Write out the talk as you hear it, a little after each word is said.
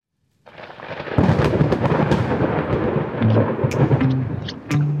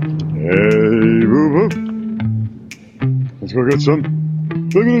Boo Boo. Let's go get some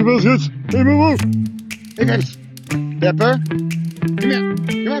Big biscuits. Hey, Boo Boo. Hey, Pips. Pepper, come here.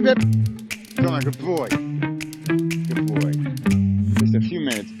 Come on, Pip. Come on, good boy. Good boy. Just a few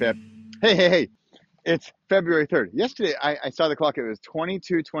minutes, Pip. Hey. It's February 3rd. Yesterday, I saw the clock. It was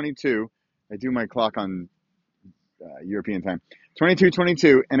 22:22. I do my clock on European time.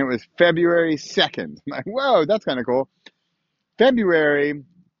 22:22, and it was February 2nd. I'm like, whoa, that's kind of cool. February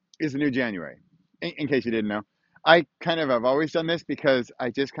is the new January, in case you didn't know. I've always done this because I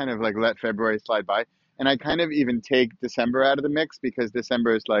just kind of like let February slide by. And I kind of even take December out of the mix because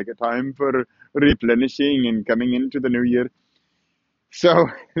December is like a time for replenishing and coming into the new year. So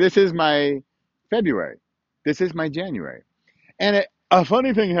this is my February. This is my January. And a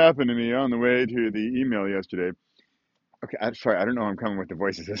funny thing happened to me on the way to the email yesterday. Okay, I'm sorry, I don't know how I'm coming with the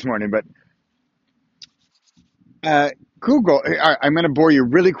voices this morning, but uh, Google, I'm going to bore you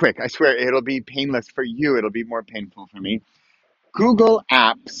really quick. I swear it'll be painless for you. It'll be more painful for me. Google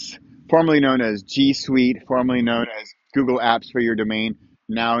Apps, formerly known as G Suite, formerly known as Google Apps for your domain,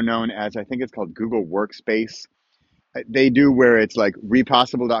 now known as, I think it's called Google Workspace. They do where it's like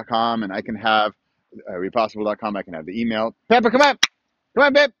repossible.com, and I can have repossible.com. I can have the email. Pepper, come on. Come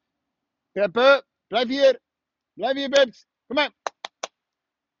on, Pep. Pepper, drive here, Peps. Come on.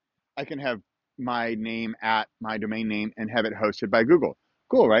 I can have my name at my domain name and have it hosted by Google.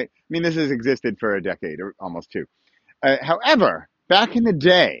 Cool, right? I mean, this has existed for a decade or almost two. However, back in the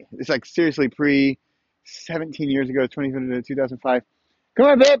day, it's like seriously 17 years ago, 2005. Come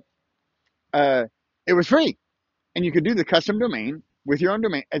on, Pep. Uh, it was free. And you could do the custom domain with your own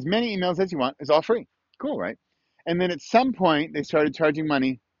domain, as many emails as you want. It's all free. Cool, right? And then at some point, they started charging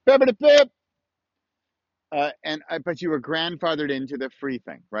money. Pepper to Pip. But you were grandfathered into the free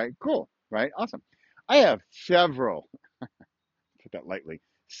thing, right? Cool, right? Awesome. I have several, put that lightly,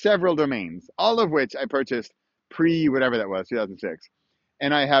 several domains, all of which I purchased pre whatever that was, 2006.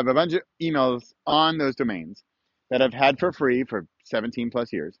 And I have a bunch of emails on those domains that I've had for free for 17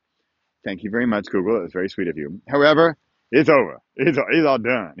 plus years. Thank you very much, Google. It was very sweet of you. However, it's over. It's all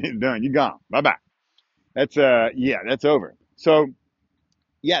done. It's done. You're gone. Bye bye. That's over. So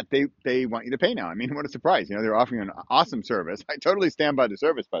yeah, they want you to pay now. I mean, what a surprise! You know, they're offering an awesome service. I totally stand by the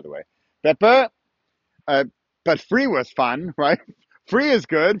service, by the way. Pepper, uh, but free was fun, right? Free is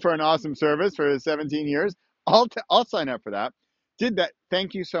good for an awesome service for 17 years. I'll sign up for that. Did that?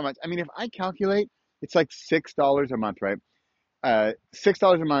 Thank you so much. I mean, if I calculate, it's like $6 a month, right?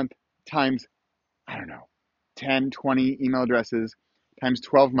 $6 a month times, I don't know, 10, 20 email addresses times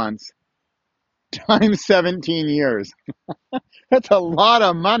 12 months times 17 years. That's a lot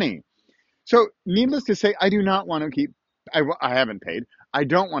of money. So, needless to say, I do not want to keep, I haven't paid. I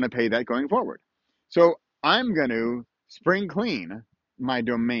don't want to pay that going forward. So, I'm going to spring clean my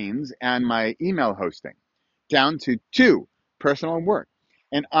domains and my email hosting down to two, personal and work.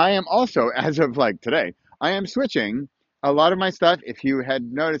 And I am also, as of like today, I am switching a lot of my stuff. If you had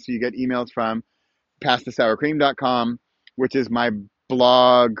noticed, you get emails from pastthesourcream.com, which is my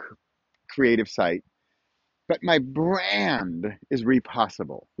blog creative site. But my brand is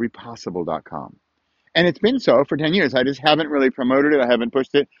repossible.com. And it's been so for 10 years. I just haven't really promoted it. I haven't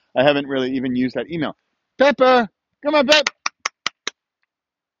pushed it. I haven't really even used that email. Pepper, come on, Pep.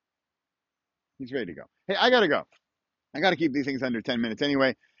 He's ready to go. Hey, I got to go. I got to keep these things under 10 minutes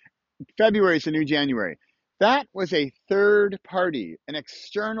anyway. February is the new January. That was a third party, an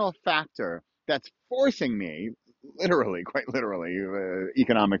external factor that's forcing me, literally, quite literally,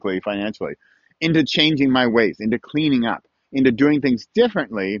 economically, financially, into changing my ways, into cleaning up, into doing things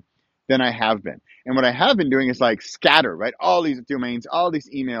differently than I have been. And what I have been doing is like scatter, right? All these domains, all these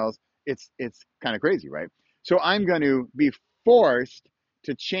emails. It's kind of crazy, right? So I'm going to be forced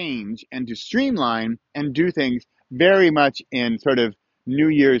to change and to streamline and do things very much in sort of New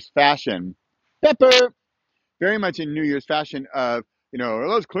Year's fashion. Pepper, very much in New Year's fashion of,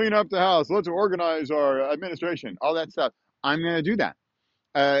 let's clean up the house, let's organize our administration, all that stuff. I'm going to do that.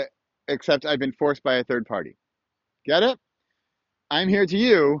 Uh, Except I've been forced by a third party. Get it? I'm here to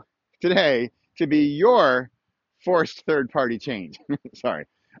you today to be your forced third party change. Sorry.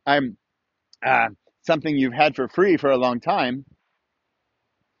 I'm uh, something you've had for free for a long time.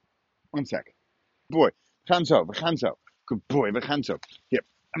 One sec. Boy, Vacanzo. Good boy, Vacanzo. Yep.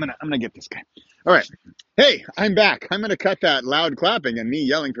 I'm gonna get this guy. All right. Hey, I'm back. I'm gonna cut that loud clapping and me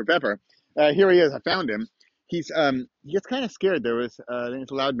yelling for Pepper. Here he is. I found him. He gets kind of scared. There was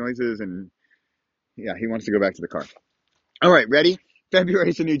there's loud noises and yeah, he wants to go back to the car. All right, ready? February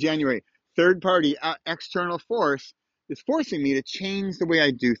is the new January. Third party external force is forcing me to change the way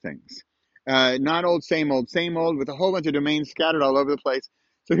I do things. Not old, same old with a whole bunch of domains scattered all over the place.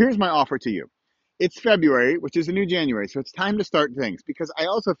 So here's my offer to you. it's February, which is a new January. So it's time to start things, because I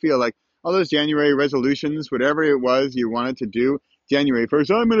also feel like all those January resolutions, whatever it was you wanted to do January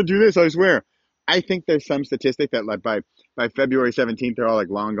 1st, I'm going to do this, I swear. I think there's some statistic that like by February 17th, they're all like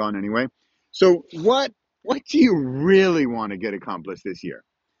long gone anyway. So what do you really want to get accomplished this year?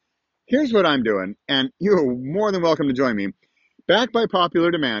 Here's what I'm doing, and you're more than welcome to join me. Backed by popular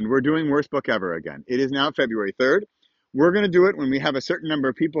demand, we're doing Worst Book Ever again. It is now February 3rd. We're going to do it when we have a certain number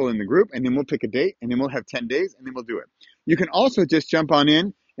of people in the group, and then we'll pick a date, and then we'll have 10 days, and then we'll do it. You can also just jump on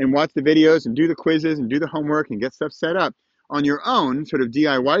in and watch the videos and do the quizzes and do the homework and get stuff set up on your own, sort of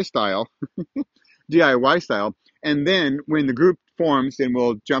DIY style, DIY style. And then when the group forms, then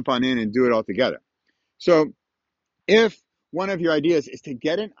we'll jump on in and do it all together. So if one of your ideas is to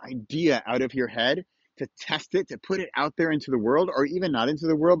get an idea out of your head, to test it, to put it out there into the world, or even not into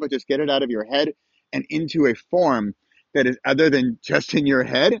the world, but just get it out of your head and into a form that is other than just in your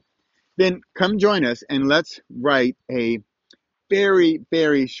head, then come join us and let's write a very,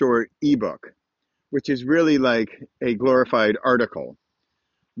 very short ebook, which is really like a glorified article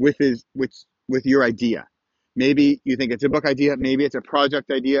with your idea. Maybe you think it's a book idea, maybe it's a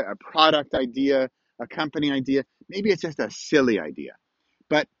project idea, a product idea, a company idea, maybe it's just a silly idea.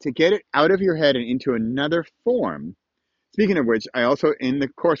 But to get it out of your head and into another form, speaking of which, I also, in the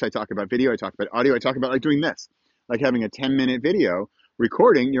course, I talk about video, I talk about audio, I talk about like doing this, like having a 10-minute video,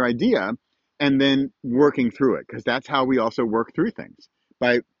 recording your idea, and then working through it, because that's how we also work through things,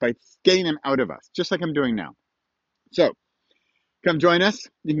 by getting them out of us, just like I'm doing now. So come join us.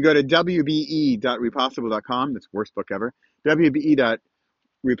 You can go to wbe.repossible.com. That's worst book ever.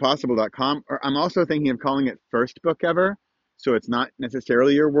 wbe.repossible.com. Or I'm also thinking of calling it first book ever. So it's not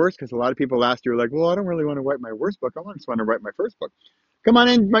necessarily your worst, because a lot of people last year were like, well, I don't really want to write my worst book. I just want to write my first book. Come on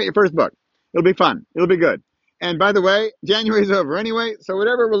in, write your first book. It'll be fun. It'll be good. And by the way, January's over anyway. So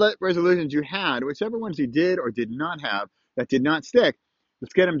whatever resolutions you had, whichever ones you did or did not have that did not stick,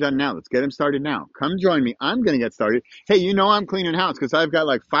 let's get them done now. Let's get them started now. Come join me. I'm going to get started. Hey, you know I'm cleaning house because I've got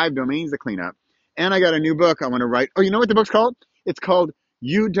like 5 domains to clean up. And I got a new book I want to write. Oh, you know what the book's called? It's called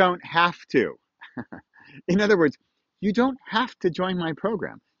You Don't Have to. In other words, you don't have to join my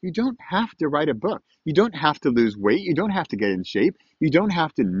program. You don't have to write a book. You don't have to lose weight. You don't have to get in shape. You don't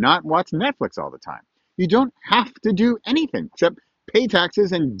have to not watch Netflix all the time. You don't have to do anything except pay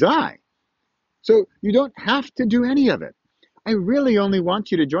taxes and die. So you don't have to do any of it. I really only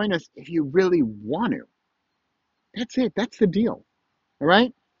want you to join us if you really want to. That's it. That's the deal. All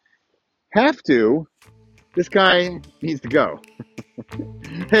right? Have to. This guy needs to go.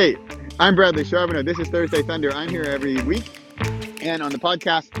 Hey, I'm Bradley Charbonneau. This is Thursday Thunder. I'm here every week. And on the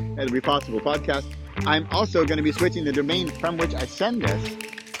podcast, at the Repossible Podcast, I'm also going to be switching the domain from which I send this.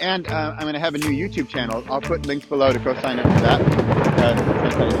 And I'm going to have a new YouTube channel. I'll put links below to go sign up for that.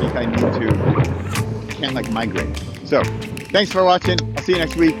 I think I need to, can't like migrate. So, thanks for watching. I'll see you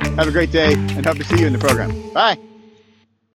next week. Have a great day and hope to see you in the program. Bye.